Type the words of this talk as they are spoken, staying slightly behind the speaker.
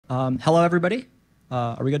Hello, everybody.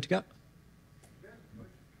 Are we good to go?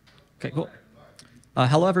 Okay, cool.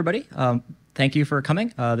 Hello, everybody. Thank you for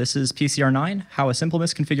coming. This is PCR 9, how a simple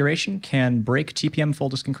misconfiguration can break TPM full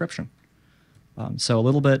disk encryption. So a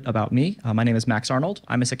little bit about me. My name is Max Arnold.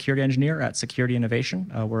 I'm a security engineer at Security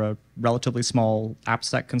Innovation. We're a relatively small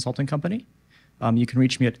AppSec consulting company. You can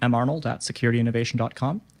reach me at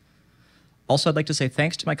marnold@securityinnovation.com. Also, I'd like to say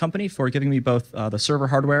thanks to my company for giving me both the server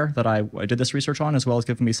hardware that I did this research on, as well as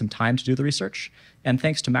giving me some time to do the research. And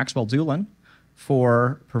thanks to Maxwell Doolin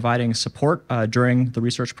for providing support during the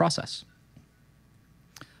research process.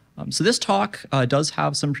 So this talk does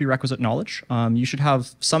have some prerequisite knowledge. You should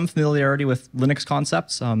have some familiarity with Linux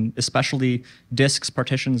concepts, especially disks,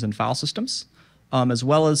 partitions, and file systems, as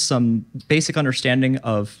well as some basic understanding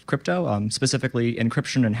of crypto, specifically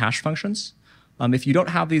encryption and hash functions. If you don't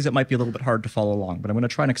have these, it might be a little bit hard to follow along, but I'm going to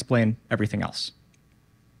try and explain everything else.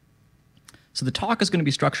 So the talk is going to be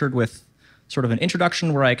structured with sort of an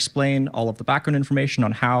introduction where I explain all of the background information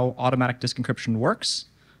on how automatic disk encryption works.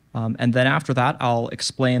 And then after that, I'll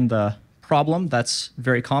explain the problem that's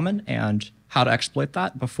very common and how to exploit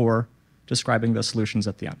that before describing the solutions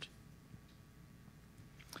at the end.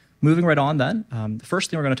 Moving right on then, the first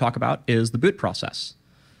thing we're going to talk about is the boot process.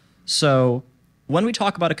 So when we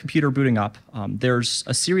talk about a computer booting up, there's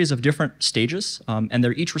a series of different stages, and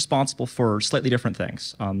they're each responsible for slightly different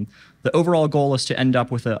things. The overall goal is to end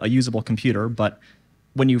up with a usable computer, but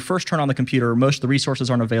when you first turn on the computer, most of the resources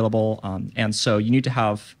aren't available, and so you need to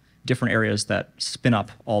have different areas that spin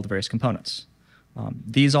up all the various components.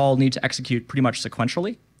 These all need to execute pretty much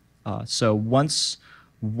sequentially. So once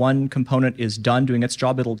one component is done doing its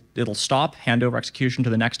job, it'll stop, hand over execution to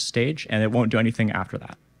the next stage, and it won't do anything after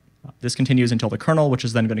that. This continues until the kernel, which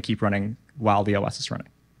is then going to keep running while the OS is running.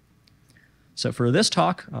 So for this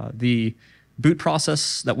talk, the boot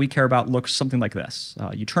process that we care about looks something like this.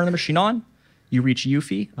 You turn the machine on, you reach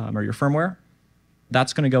UEFI, or your firmware.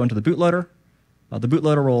 That's going to go into the bootloader. The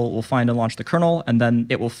bootloader will find and launch the kernel, and then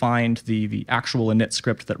it will find the actual init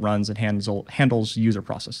script that runs and handles user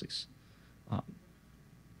processes.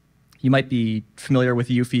 You might be familiar with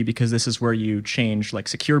UEFI because this is where you change like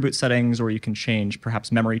secure boot settings, or you can change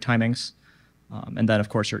perhaps memory timings. And then, of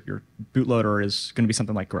course, your bootloader is going to be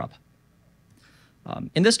something like grub.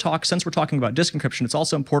 In this talk, since we're talking about disk encryption, it's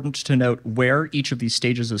also important to note where each of these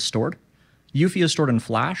stages is stored. UEFI is stored in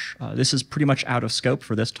flash. This is pretty much out of scope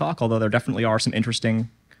for this talk, although there definitely are some interesting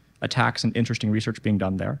attacks and interesting research being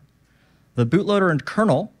done there. The bootloader and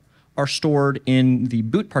kernel are stored in the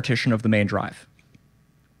boot partition of the main drive.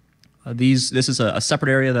 This is a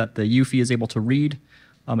separate area that the UEFI is able to read.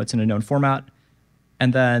 It's in a known format.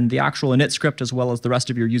 And then the actual init script, as well as the rest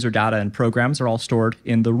of your user data and programs, are all stored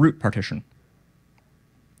in the root partition.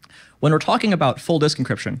 When we're talking about full disk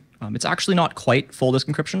encryption, it's actually not quite full disk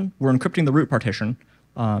encryption. We're encrypting the root partition,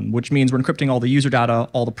 which means we're encrypting all the user data,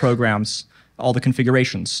 all the programs, all the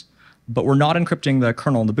configurations. But we're not encrypting the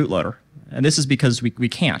kernel and the bootloader. And this is because we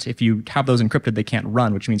can't. If you have those encrypted, they can't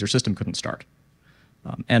run, which means your system couldn't start.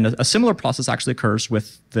 And a similar process actually occurs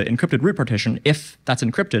with the encrypted root partition. If that's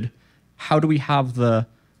encrypted, how do we have the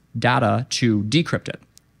data to decrypt it?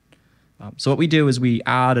 So what we do is we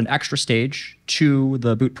add an extra stage to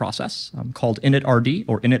the boot process called initrd,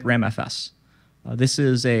 or initramfs. This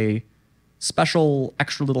is a special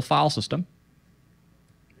extra little file system.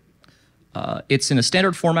 It's in a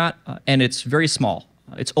standard format, and it's very small.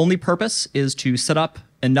 Its only purpose is to set up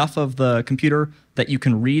enough of the computer that you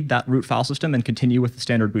can read that root file system and continue with the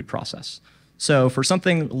standard boot process. So for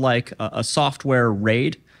something like a software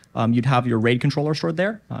RAID, you'd have your RAID controller stored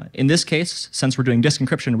there. In this case, since we're doing disk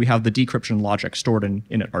encryption, we have the decryption logic stored in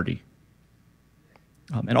initrd.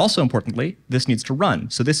 And also importantly, this needs to run,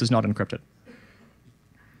 so this is not encrypted.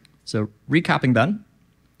 So recapping then,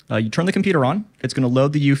 you turn the computer on. It's going to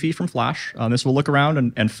load the UEFI from flash. This will look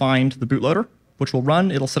around and find the bootloader, which will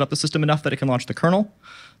run. It'll set up the system enough that it can launch the kernel.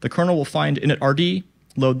 The kernel will find initrd,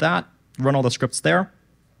 load that, run all the scripts there.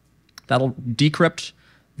 That'll decrypt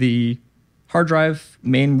the hard drive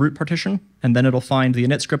main root partition, and then it'll find the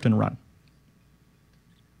init script and run.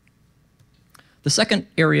 The second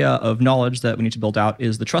area of knowledge that we need to build out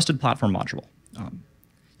is the trusted platform module.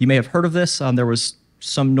 You may have heard of this. There was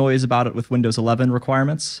some noise about it with Windows 11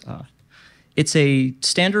 requirements. It's a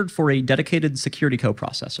standard for a dedicated security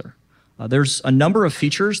coprocessor. There's a number of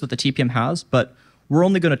features that the TPM has, but we're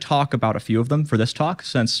only going to talk about a few of them for this talk,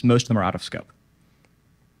 since most of them are out of scope.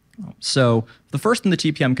 So the first thing the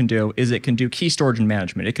TPM can do is it can do key storage and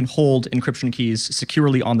management. It can hold encryption keys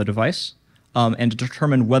securely on the device and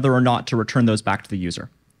determine whether or not to return those back to the user.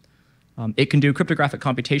 It can do cryptographic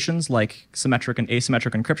computations like symmetric and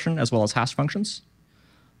asymmetric encryption, as well as hash functions.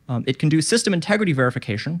 It can do system integrity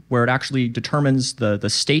verification, where it actually determines the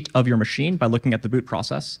state of your machine by looking at the boot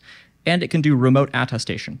process. And it can do remote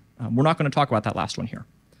attestation. We're not going to talk about that last one here.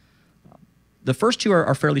 The first two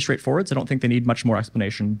are fairly straightforward, so I don't think they need much more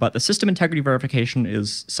explanation, but the system integrity verification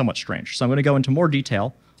is somewhat strange. So I'm going to go into more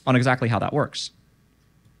detail on exactly how that works.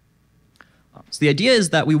 So the idea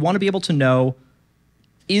is that we want to be able to know,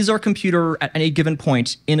 is our computer at any given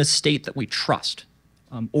point in a state that we trust?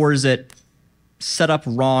 Or is it set up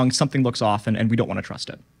wrong, something looks off, and we don't want to trust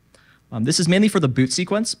it? This is mainly for the boot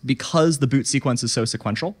sequence, because the boot sequence is so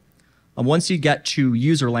sequential. Once you get to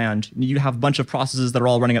user land, you have a bunch of processes that are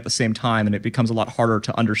all running at the same time, and it becomes a lot harder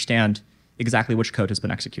to understand exactly which code has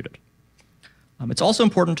been executed. It's also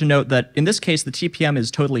important to note that in this case, the TPM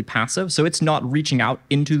is totally passive, so it's not reaching out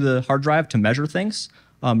into the hard drive to measure things.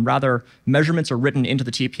 Rather, measurements are written into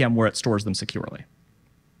the TPM where it stores them securely.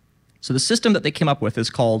 So the system that they came up with is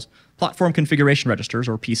called Platform Configuration Registers,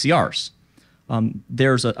 or PCRs.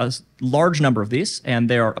 There's a large number of these, and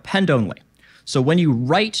they are append-only. So when you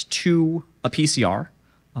write to a PCR,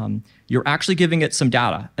 you're actually giving it some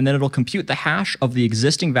data, and then it'll compute the hash of the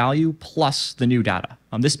existing value plus the new data.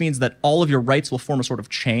 This means that all of your writes will form a sort of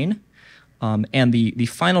chain, and the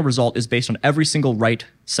final result is based on every single write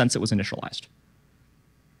since it was initialized.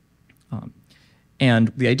 And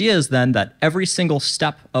the idea is then that every single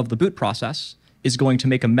step of the boot process is going to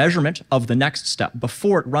make a measurement of the next step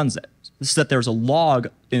before it runs it. This is that there's a log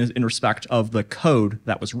in respect of the code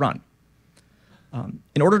that was run.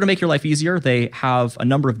 In order to make your life easier, they have a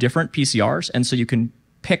number of different PCRs, and so you can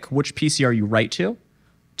pick which PCR you write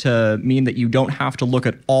to mean that you don't have to look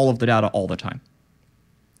at all of the data all the time.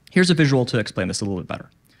 Here's a visual to explain this a little bit better.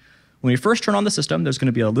 When you first turn on the system, there's going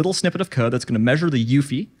to be a little snippet of code that's going to measure the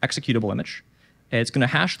UFI executable image. It's going to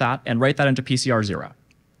hash that and write that into PCR 0.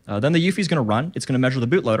 Then the UFI is going to run. It's going to measure the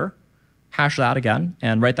bootloader, hash that again,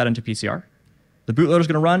 and write that into PCR. The bootloader is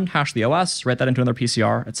going to run, hash the OS, write that into another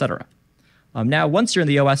PCR, etc. Now, once you're in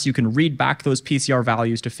the OS, you can read back those PCR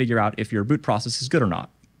values to figure out if your boot process is good or not.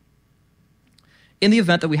 In the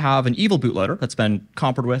event that we have an evil bootloader that's been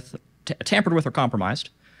tampered with or compromised,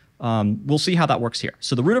 we'll see how that works here.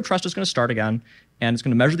 So the root of trust is going to start again, and it's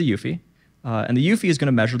going to measure the UFI, and the UFI is going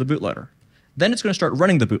to measure the bootloader. Then it's going to start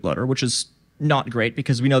running the bootloader, which is not great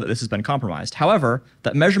because we know that this has been compromised. However,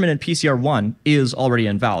 that measurement in PCR1 is already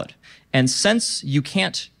invalid. And since you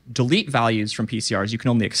can't delete values from PCRs, you can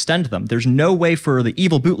only extend them. There's no way for the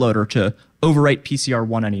evil bootloader to overwrite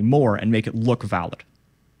PCR1 anymore and make it look valid.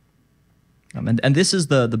 And this is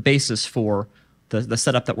the basis for the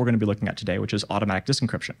setup that we're going to be looking at today, which is automatic disk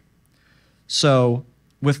encryption. So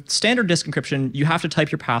with standard disk encryption, you have to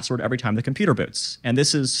type your password every time the computer boots. And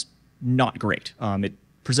this is not great. It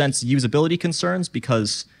presents usability concerns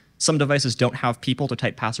because some devices don't have people to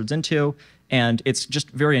type passwords into, and it's just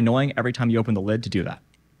very annoying every time you open the lid to do that.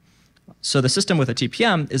 So the system with a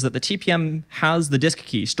TPM is that the TPM has the disk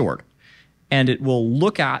key stored, and it will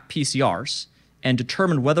look at PCRs and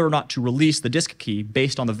determine whether or not to release the disk key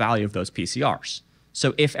based on the value of those PCRs.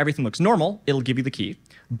 So if everything looks normal, it'll give you the key.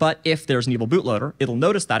 But if there's an evil bootloader, it'll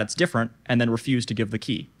notice that it's different and then refuse to give the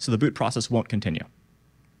key. So the boot process won't continue.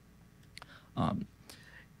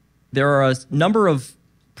 There are a number of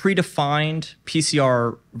predefined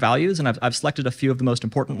PCR values, and I've selected a few of the most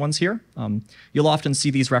important ones here. You'll often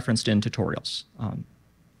see these referenced in tutorials.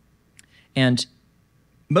 And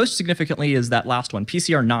most significantly is that last one,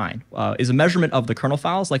 PCR 9, is a measurement of the kernel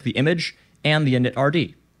files, like the image and the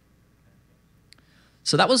init.rd.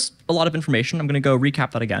 So that was a lot of information. I'm going to go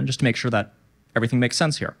recap that again, just to make sure that everything makes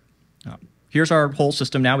sense here. Here's our whole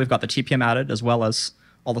system now. We've got the TPM added, as well as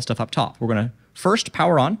all the stuff up top. We're going to first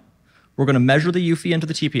power on. We're going to measure the UFI into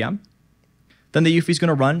the TPM. Then the UFI is going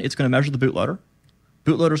to run. It's going to measure the bootloader.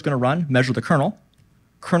 Bootloader is going to run, measure the kernel.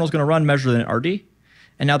 Kernel is going to run, measure the init.rd.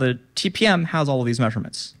 And now the TPM has all of these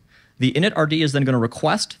measurements. The init.rd is then going to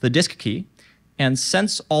request the disk key. And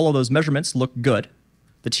since all of those measurements look good,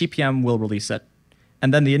 the TPM will release it.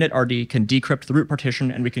 And then the init.rd can decrypt the root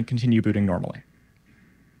partition, and we can continue booting normally.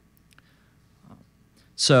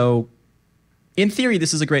 So in theory,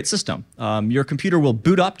 this is a great system. Your computer will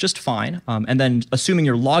boot up just fine, and then assuming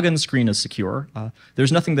your login screen is secure,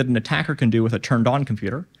 there's nothing that an attacker can do with a turned-on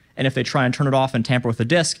computer. And if they try and turn it off and tamper with the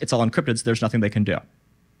disk, it's all encrypted, so there's nothing they can do.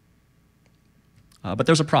 But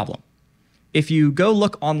there's a problem. If you go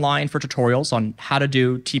look online for tutorials on how to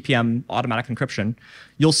do TPM automatic encryption,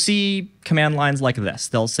 you'll see command lines like this.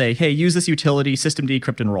 They'll say, hey, use this utility, system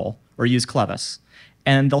decrypt enroll, or use clevis.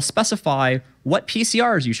 And they'll specify what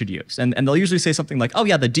PCRs you should use. And they'll usually say something like, oh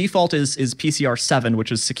yeah, the default is PCR 7,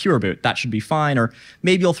 which is secure boot. That should be fine. Or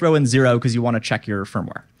maybe you'll throw in 0 because you want to check your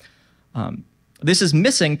firmware. This is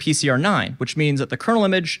missing PCR9, which means that the kernel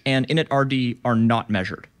image and init.rd are not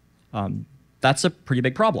measured. That's a pretty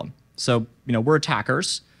big problem. So, we're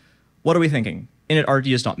attackers. What are we thinking? Init.rd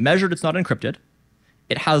is not measured, it's not encrypted.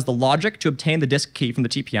 It has the logic to obtain the disk key from the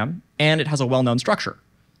TPM, and it has a well-known structure.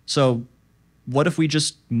 So what if we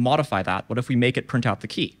just modify that? What if we make it print out the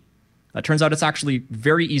key? It turns out it's actually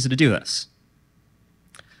very easy to do this.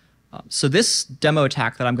 So this demo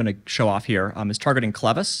attack that I'm going to show off here is targeting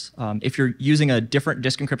Clevis. If you're using a different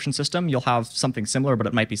disk encryption system, you'll have something similar, but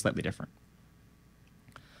it might be slightly different.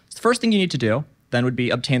 So the first thing you need to do then would be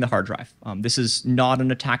obtain the hard drive. This is not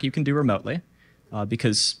an attack you can do remotely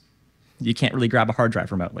because you can't really grab a hard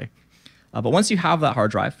drive remotely. But once you have that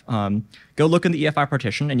hard drive, go look in the EFI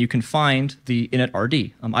partition and you can find the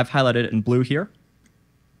init.rd. I've highlighted it in blue here.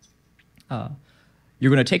 You're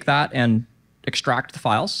going to take that and extract the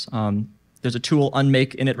files. There's a tool,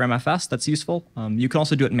 unmake init.remfs, that's useful. You can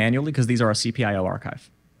also do it manually because these are a CPIO archive.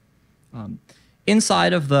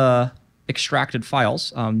 Inside of the extracted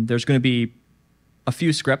files, there's going to be a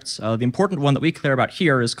few scripts. The important one that we care about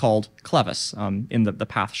here is called Clevis in the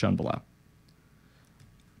path shown below.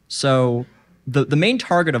 So the main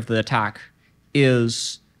target of the attack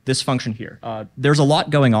is this function here. There's a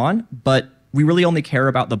lot going on, but we really only care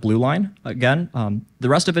about the blue line. Again, the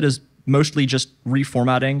rest of it is mostly just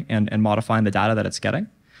reformatting and modifying the data that it's getting.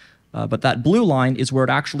 But that blue line is where it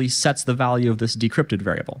actually sets the value of this decrypted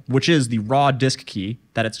variable, which is the raw disk key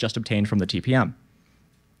that it's just obtained from the TPM.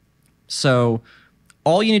 So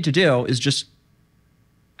all you need to do is just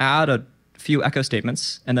add a few echo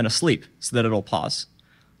statements and then a sleep so that it'll pause.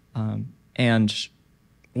 And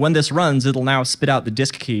when this runs, it'll now spit out the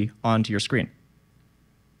disk key onto your screen.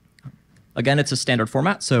 Again, it's a standard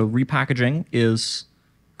format, so repackaging is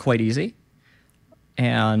quite easy.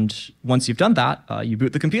 And once you've done that, you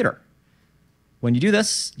boot the computer. When you do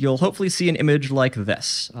this, you'll hopefully see an image like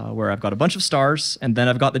this, where I've got a bunch of stars, and then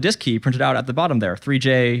I've got the disk key printed out at the bottom there,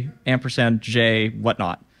 3J, ampersand, J,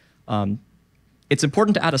 whatnot. It's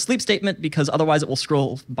important to add a sleep statement because otherwise it will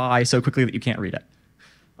scroll by so quickly that you can't read it.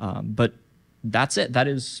 But that's it. That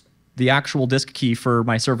is the actual disk key for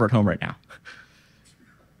my server at home right now.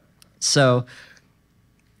 So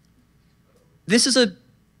this is a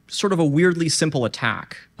sort of a weirdly simple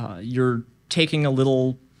attack. You're taking a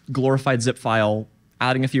little glorified zip file,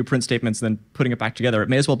 adding a few print statements, and then putting it back together. It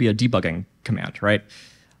may as well be a debugging command, right?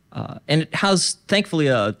 And it has, thankfully,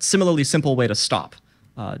 a similarly simple way to stop.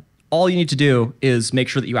 All you need to do is make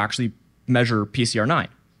sure that you actually measure PCR9.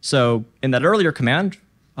 So in that earlier command,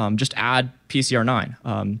 just add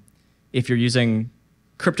PCR9. If you're using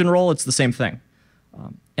crypt and roll, it's the same thing.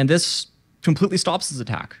 And this completely stops this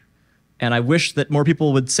attack. And I wish that more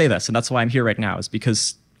people would say this, and that's why I'm here right now, is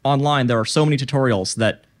because online there are so many tutorials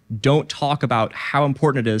that don't talk about how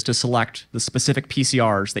important it is to select the specific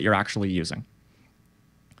PCRs that you're actually using.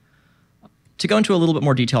 To go into a little bit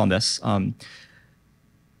more detail on this,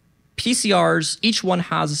 PCRs, each one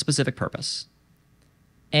has a specific purpose.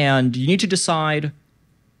 And you need to decide,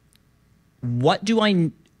 what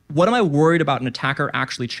am I worried about an attacker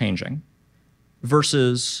actually changing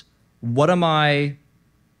versus what am I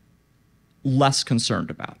less concerned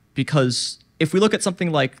about? Because if we look at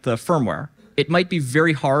something like the firmware, it might be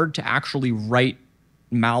very hard to actually write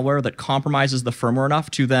malware that compromises the firmware enough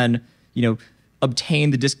to then, obtain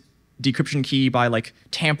the disk decryption key by like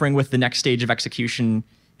tampering with the next stage of execution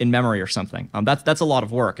in memory or something. That's a lot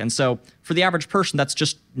of work. And so for the average person, that's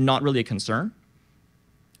just not really a concern.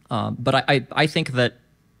 But I think that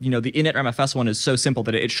the init.remfs one is so simple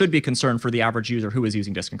that it should be a concern for the average user who is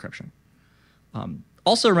using disk encryption.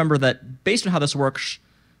 Also remember that based on how this works,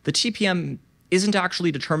 the TPM isn't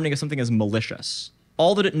actually determining if something is malicious.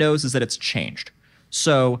 All that it knows is that it's changed.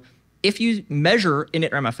 So if you measure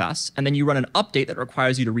init.remfs and then you run an update that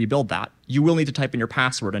requires you to rebuild that, you will need to type in your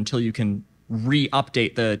password until you can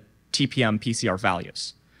re-update the TPM PCR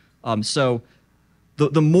values. So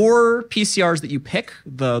the more PCRs that you pick,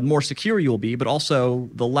 the more secure you will be, but also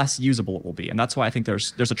the less usable it will be. And that's why I think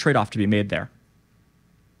there's a trade-off to be made there.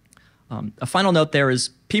 A final note there is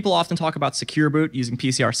people often talk about secure boot using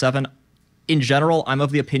PCR 7. In general, I'm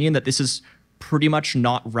of the opinion that this is pretty much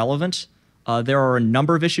not relevant. There are a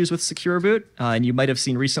number of issues with secure boot, and you might have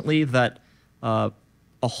seen recently that a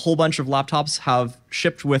whole bunch of laptops have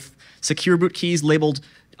shipped with secure boot keys labeled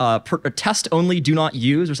test only, do not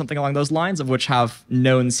use, or something along those lines, of which have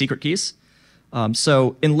known secret keys.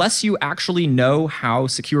 So unless you actually know how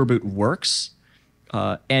secure boot works,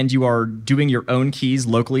 and you are doing your own keys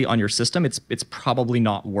locally on your system, it's probably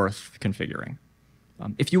not worth configuring.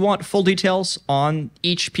 If you want full details on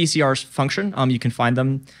each PCR's function, you can find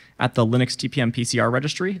them at the Linux TPM PCR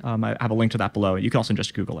registry. I have a link to that below. You can also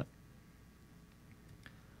just Google it.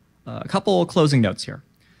 A couple closing notes here.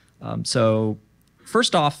 So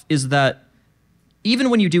first off is that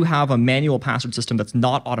even when you do have a manual password system that's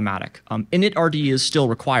not automatic, initRD is still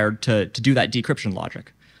required to do that decryption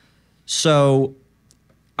logic. So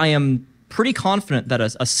I am pretty confident that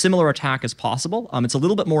a similar attack is possible. It's a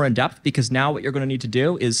little bit more in depth because now what you're going to need to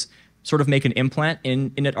do is sort of make an implant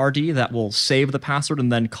in initRD that will save the password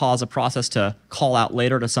and then cause a process to call out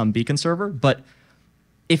later to some beacon server. But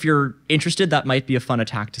if you're interested, that might be a fun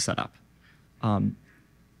attack to set up.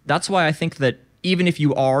 That's why I think that even if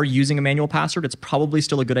you are using a manual password, it's probably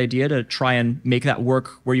still a good idea to try and make that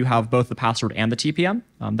work where you have both the password and the TPM.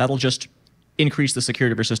 That'll just increase the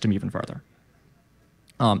security of your system even further.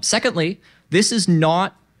 Secondly, this is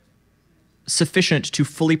not sufficient to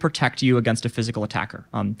fully protect you against a physical attacker.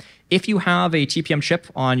 If you have a TPM chip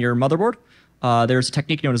on your motherboard, there's a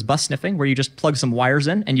technique known as bus sniffing where you just plug some wires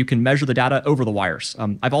in and you can measure the data over the wires.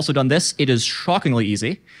 I've also done this. It is shockingly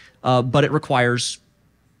easy, but it requires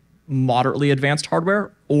moderately advanced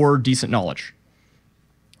hardware or decent knowledge.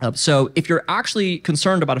 So if you're actually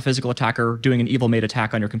concerned about a physical attacker doing an evil made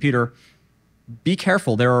attack on your computer, be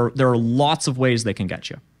careful. There are lots of ways they can get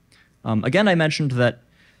you. Again, I mentioned that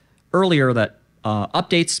earlier that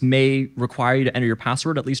updates may require you to enter your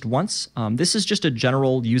password at least once. This is just a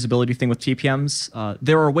general usability thing with TPMs.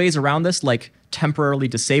 There are ways around this, like temporarily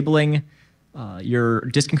disabling your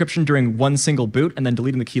disk encryption during one single boot and then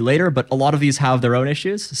deleting the key later, but a lot of these have their own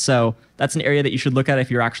issues. So that's an area that you should look at if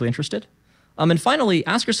you're actually interested. And finally,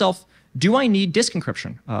 ask yourself, do I need disk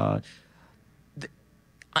encryption?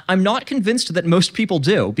 I'm not convinced that most people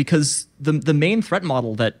do, because the main threat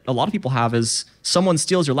model that a lot of people have is someone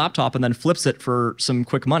steals your laptop and then flips it for some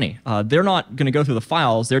quick money. They're not going to go through the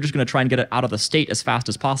files. They're just going to try and get it out of the state as fast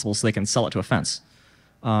as possible so they can sell it to a fence.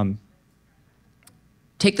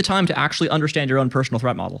 Take the time to actually understand your own personal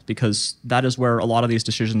threat model, because that is where a lot of these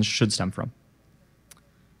decisions should stem from.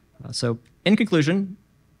 So in conclusion,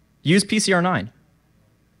 use PCR 9.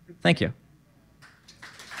 Thank you.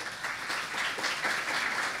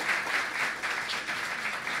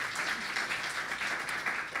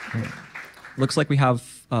 Looks like we have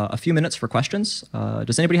a few minutes for questions.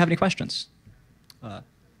 Does anybody have any questions? Let's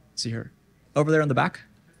see here. Over there in the back.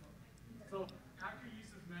 So after you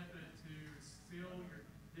use this method to seal your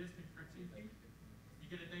disk encryption key, you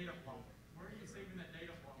get a data blob. Where are you saving that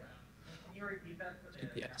data blob at? Can you repeat that?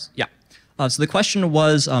 Yes. Yeah. So the question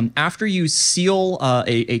was, after you seal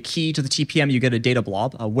a key to the TPM, you get a data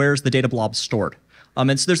blob. Where's the data blob stored?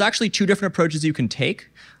 And so there's actually two different approaches you can take.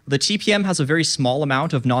 The TPM has a very small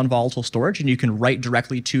amount of non-volatile storage, and you can write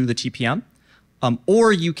directly to the TPM.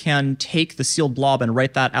 Or you can take the sealed blob and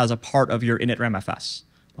write that as a part of your initramfs.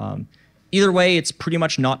 Either way, it's pretty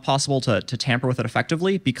much not possible to tamper with it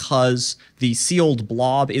effectively, because the sealed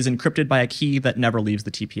blob is encrypted by a key that never leaves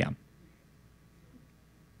the TPM.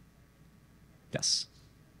 Yes?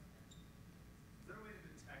 Is there a way to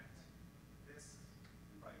detect this?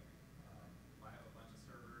 Like, I have a bunch of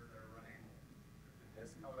servers that are running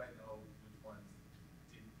this. How would I know which ones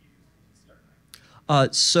didn't use PCR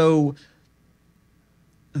 9? So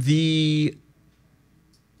the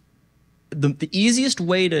easiest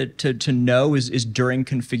way to know is during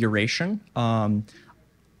configuration.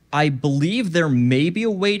 I believe there may be a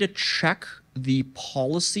way to check the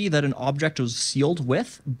policy that an object was sealed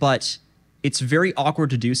with, but it's very awkward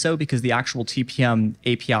to do so because the actual TPM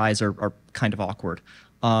APIs are kind of awkward.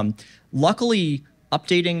 Luckily,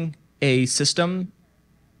 updating a system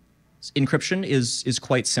encryption is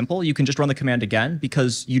quite simple. You can just run the command again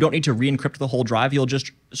because you don't need to re-encrypt the whole drive. You'll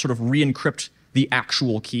just sort of re-encrypt the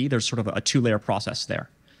actual key. There's sort of a two-layer process there.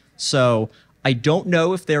 So I don't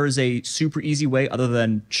know if there is a super easy way other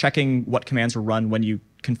than checking what commands were run when you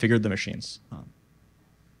configured the machines.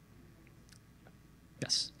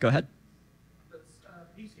 Yes, go ahead.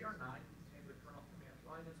 PCR 9 contain the kernel command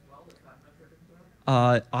line as well? Is that measured into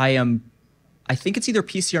that? I think it's either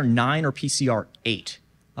PCR 9 or PCR 8.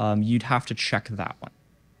 You'd have to check that one.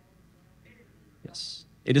 Yes,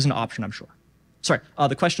 it is an option, I'm sure. Sorry,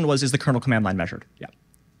 the question was, is the kernel command line measured? Yeah.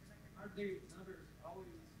 Are the numbers always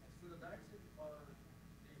standardized, or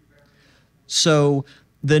they vary? So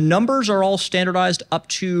the numbers are all standardized up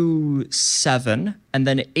to 7, and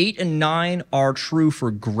then 8 and 9 are true for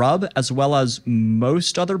Grub as well as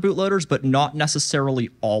most other bootloaders, but not necessarily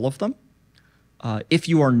all of them. If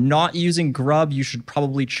you are not using Grub, you should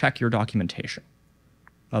probably check your documentation.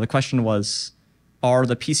 The question was, are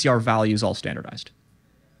the PCR values all standardized?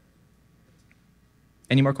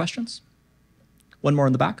 Any more questions? One more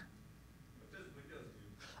in the back.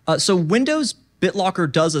 So Windows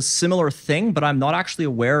BitLocker does a similar thing, but I'm not actually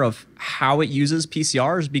aware of how it uses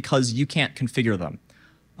PCRs because you can't configure them.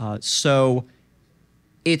 So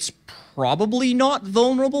it's probably not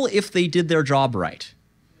vulnerable if they did their job right.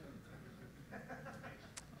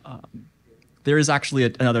 There is actually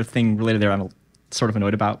another thing related there I'm sort of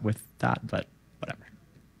annoyed about with that, but whatever.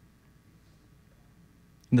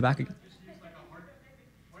 In the back again.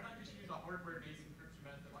 Why not just use a hardware-based encryption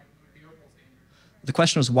method like the Opal standard? The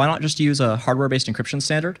question was, why not just use a hardware-based encryption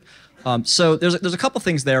standard? So there's a couple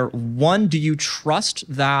things there. One, do you trust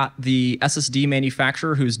that the SSD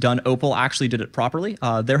manufacturer who's done Opal actually did it properly?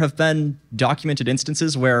 There have been documented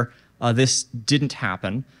instances where this didn't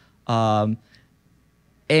happen.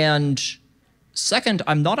 And second,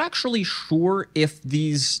 I'm not actually sure if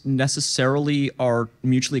these necessarily are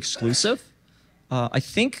mutually exclusive. I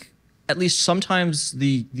think at least sometimes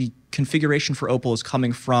the configuration for Opal is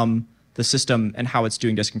coming from the system and how it's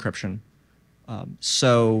doing disk encryption.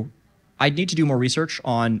 So I'd need to do more research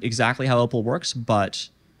on exactly how Opal works, but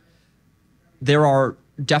there are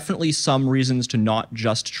definitely some reasons to not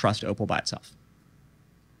just trust Opal by itself.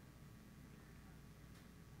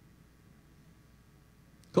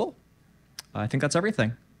 Cool. I think that's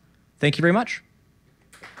everything. Thank you very much.